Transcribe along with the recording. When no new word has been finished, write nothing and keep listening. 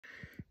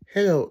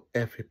Hello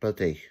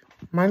everybody,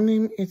 my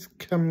name is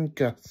Cam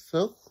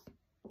Gassel.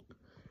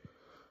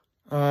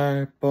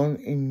 I'm born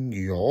in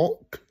New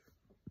York,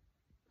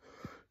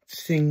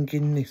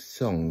 singing this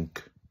song.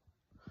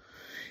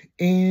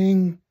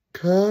 In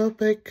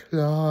COVID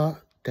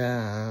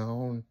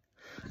lockdown,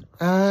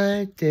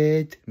 I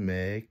did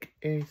make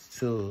a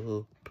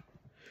soup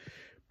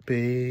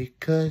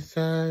because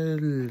I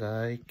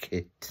like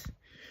it,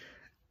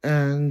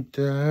 and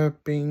I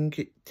bring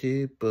it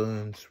to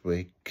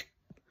Brunswick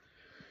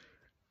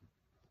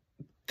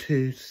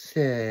to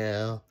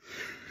sell,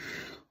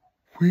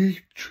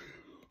 which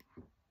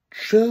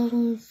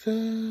shows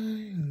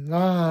I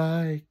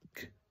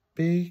like,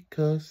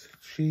 because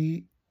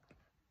she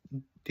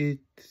did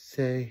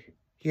say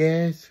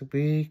yes,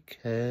 we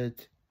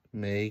could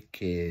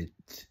make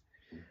it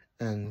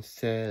and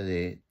sell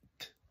it.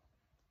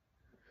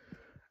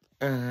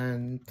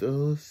 And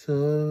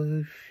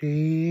also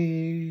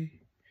she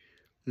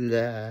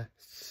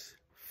lets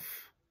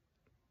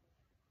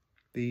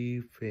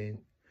leaving,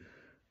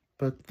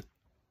 but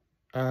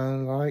I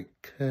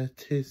like her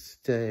to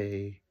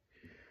stay.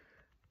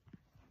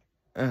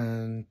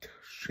 And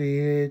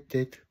she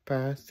did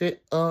pass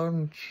it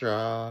on,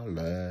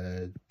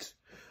 Charlotte.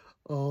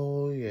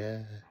 Oh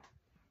yeah.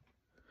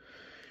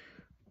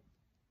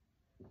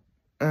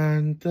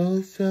 And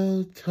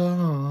also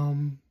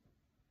Tom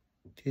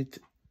did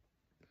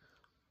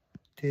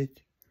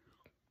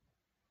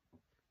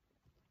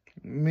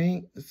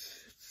make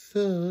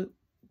soup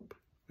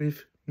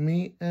with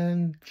me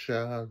and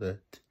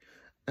Charlotte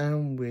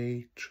and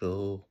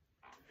Rachel,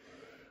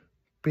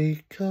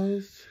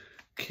 because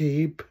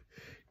keep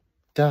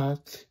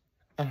that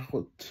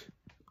out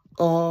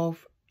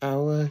of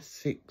our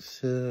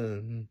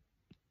section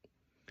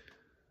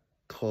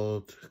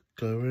called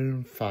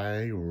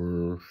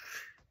coronavirus.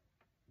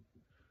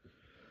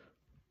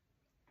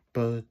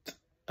 But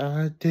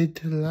I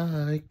did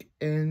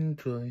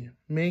enjoy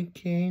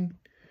making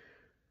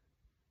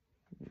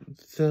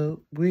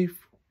so with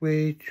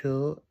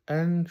Rachel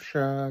and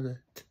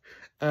Charlotte,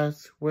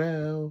 as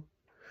well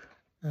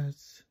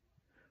as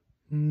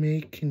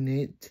making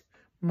it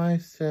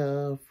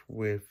myself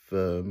with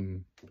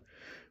them,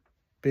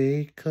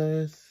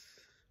 because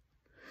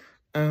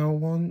I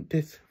want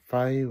this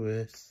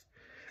virus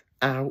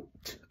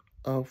out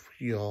of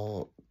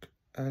York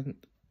and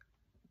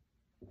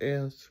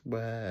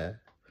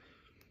elsewhere.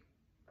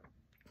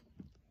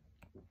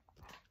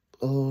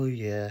 Oh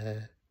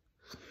yeah.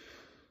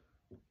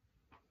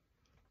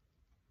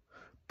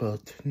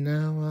 But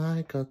now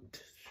I got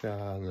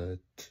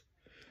Charlotte.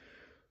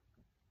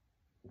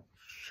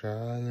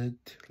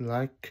 Charlotte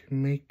like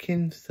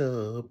making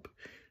soap.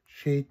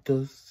 She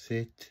does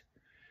it.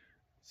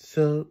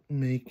 Soap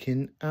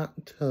making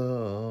at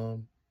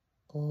home.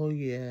 Oh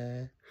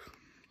yeah.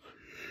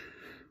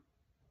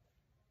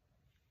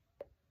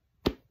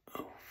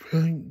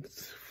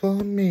 Thanks for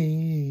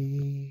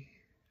me.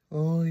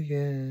 Oh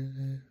yeah.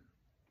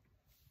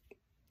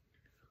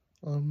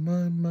 On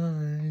my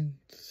mind,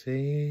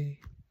 say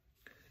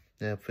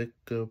never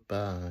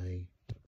goodbye.